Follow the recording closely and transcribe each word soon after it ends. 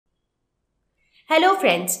Hello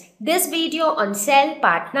friends, this video on Cell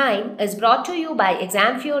Part 9 is brought to you by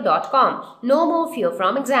examfear.com. No more fear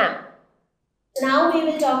from exam. Now we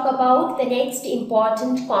will talk about the next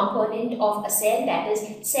important component of a cell, that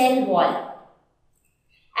is cell wall.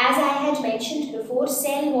 As I had mentioned before,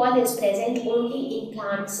 cell wall is present only in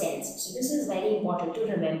plant cells. So this is very important to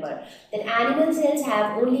remember that animal cells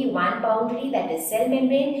have only one boundary, that is cell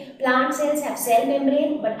membrane. Plant cells have cell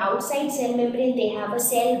membrane, but outside cell membrane they have a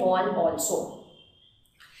cell wall also.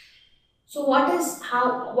 So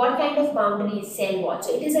what kind of boundary is cell wall?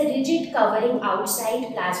 So it is a rigid covering outside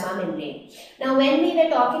plasma membrane. Now when we were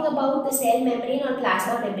talking about the cell membrane or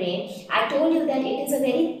plasma membrane, I told you that it is a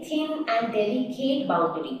very thin and delicate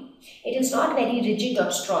boundary. It is not very rigid or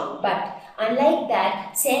strong, but unlike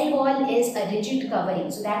that, cell wall is a rigid covering.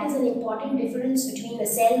 So that is an important difference between a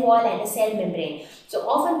cell wall and a cell membrane. So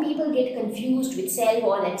often people get confused with cell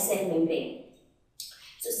wall and cell membrane.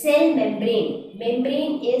 So cell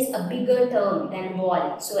membrane is a bigger term than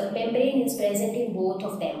wall. So a membrane is present in both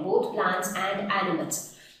of them, both plants and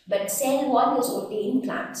animals. But cell wall is only in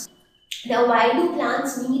plants. Now why do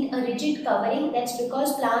plants need a rigid covering? That's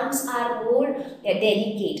because plants are more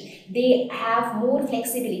delicate. They have more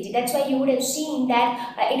flexibility. That's why you would have seen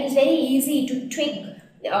that it is very easy to tweak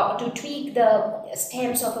the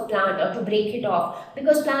stems of a plant or to break it off,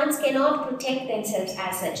 because plants cannot protect themselves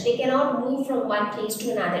as such. They cannot move from one place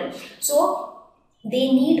to another. So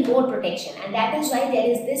they need more protection, and that is why there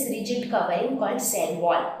is this rigid covering called cell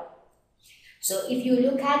wall. So if you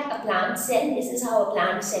look at a plant cell, this is how a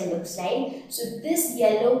plant cell looks like. So this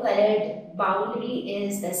yellow colored boundary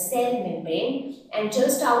is the cell membrane, and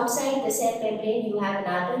just outside the cell membrane you have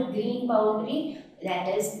another green boundary, that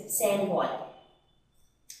is cell wall.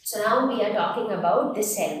 So now we are talking about the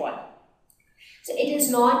cell wall. So it is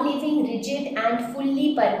non-living, rigid and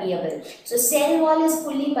fully permeable. So cell wall is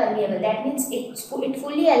fully permeable. That means it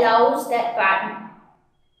fully allows the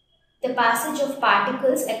passage of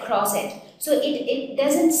particles across it. So it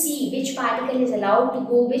doesn't see which particle is allowed to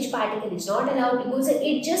go, which particle is not allowed to go. So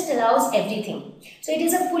it just allows everything. So it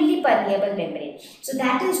is a fully permeable membrane. So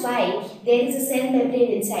that is why there is a cell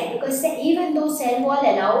membrane inside, because even though cell wall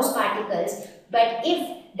allows particles, but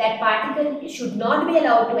if that particle should not be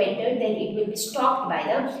allowed to enter, then it will be stopped by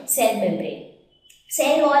the cell membrane.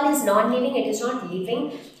 Cell wall is non-living, it is not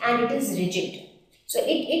living, and it is rigid. So it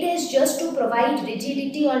is just to provide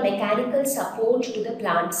rigidity or mechanical support to the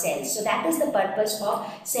plant cells. So that is the purpose of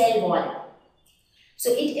cell wall. So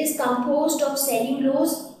it is composed of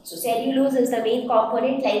cellulose. So cellulose is the main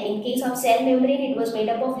component. Like in case of cell membrane, it was made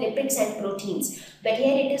up of lipids and proteins. But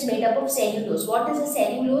here it is made up of cellulose. What is a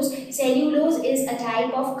cellulose? Cellulose is a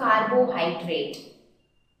type of carbohydrate.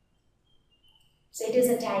 So it is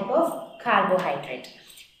a type of carbohydrate.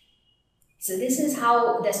 So this is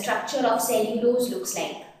how the structure of cellulose looks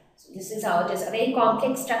like. So this is how it is, a very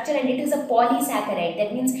complex structure, and it is a polysaccharide.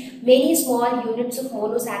 That means many small units of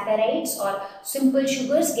monosaccharides or simple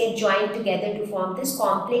sugars get joined together to form this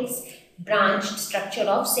complex branched structure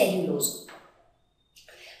of cellulose.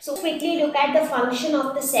 So quickly look at the function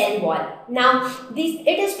of the cell wall. Now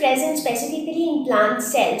it is present specifically in plant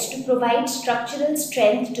cells to provide structural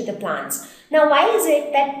strength to the plants. Now why is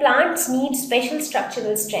it that plants need special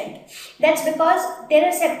structural strength? That's because there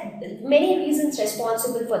are many reasons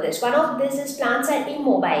responsible for this. One of this is plants are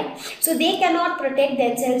immobile. So they cannot protect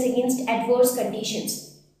themselves against adverse conditions.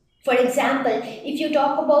 For example, if you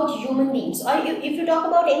talk about human beings, or if you talk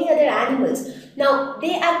about any other animals, now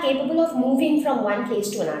they are capable of moving from one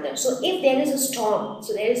place to another. So if there is a storm,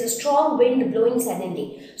 so there is a strong wind blowing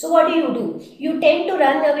suddenly, so what do? You tend to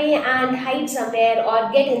run away and hide somewhere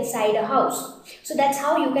or get inside a house. So that's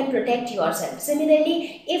how you can protect yourself.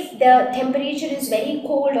 Similarly, if the temperature is very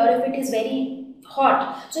cold or if it is very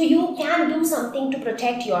hot, so you can do something to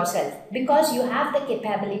protect yourself because you have the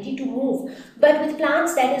capability to move. But with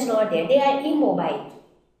plants that is not there. They are immobile.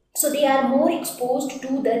 So they are more exposed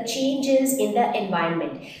to the changes in the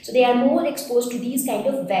environment. So they are more exposed to these kind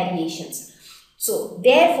of variations. So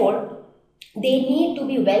therefore, they need to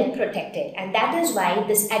be well protected, and that is why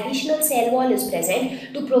this additional cell wall is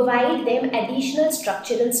present to provide them additional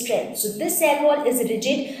structural strength. So this cell wall is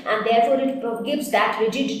rigid, and therefore it gives that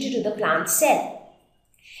rigidity to the plant cell.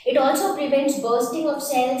 It also prevents bursting of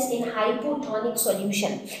cells in hypotonic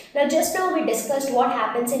solution. Now just now we discussed what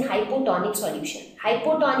happens in hypotonic solution.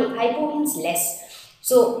 Hypo means less.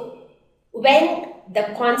 So when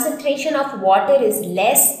the concentration of water is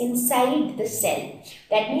less inside the cell.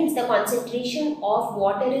 That means the concentration of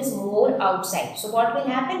water is more outside. So what will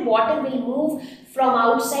happen? Water will move from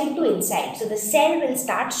outside to inside. So the cell will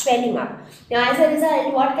start swelling up. Now as a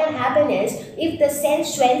result, what can happen is, if the cell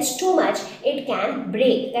swells too much, it can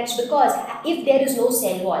break. That's because if there is no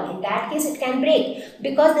cell wall, in that case it can break,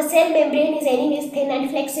 because the cell membrane is anyways thin and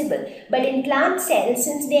flexible. But in plant cells,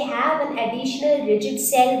 since they have an additional rigid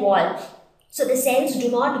cell wall, so the cells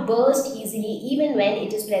do not burst easily even when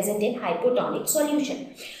it is present in hypotonic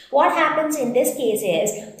solution. What happens in this case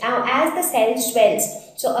is, now as the cell swells,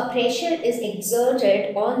 so a pressure is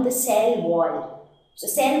exerted on the cell wall. So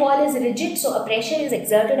cell wall is rigid, so a pressure is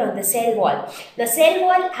exerted on the cell wall. The cell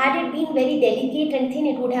wall, had it been very delicate and thin,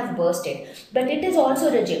 it would have bursted. But it is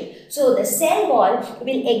also rigid. So the cell wall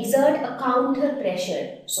will exert a counter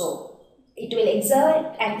pressure. So it will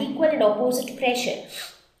exert an equal and opposite pressure.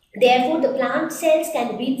 Therefore, the plant cells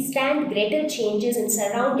can withstand greater changes in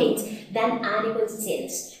surroundings than animal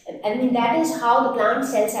cells. I mean, that is how the plant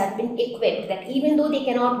cells have been equipped, that even though they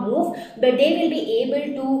cannot move, but they will be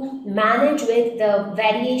able to manage with the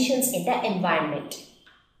variations in the environment.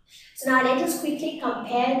 So now let us quickly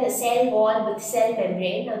compare the cell wall with cell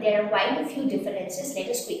membrane. Now there are quite a few differences. Let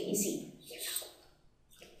us quickly see.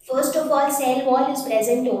 First of all, cell wall is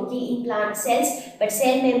present only in plant cells, but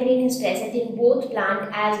cell membrane is present in both plant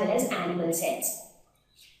as well as animal cells.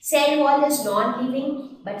 Cell wall is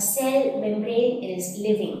non-living, but cell membrane is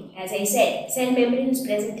living. As I said, cell membrane is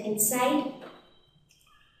present inside.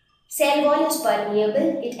 Cell wall is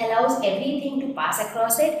permeable, it allows everything to pass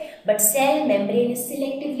across it, but cell membrane is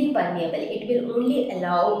selectively permeable. It will only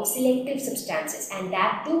allow selective substances, and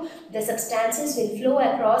that too, the substances will flow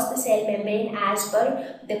across the cell membrane as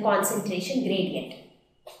per the concentration gradient.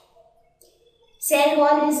 Cell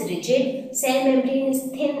wall is rigid, cell membrane is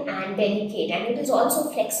thin and delicate, and it is also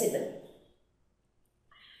flexible.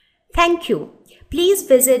 Thank you. Please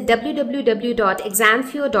visit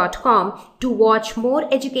www.examfear.com to watch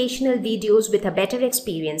more educational videos with a better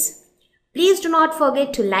experience. Please do not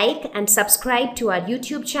forget to like and subscribe to our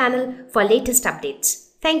YouTube channel for latest updates.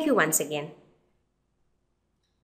 Thank you once again.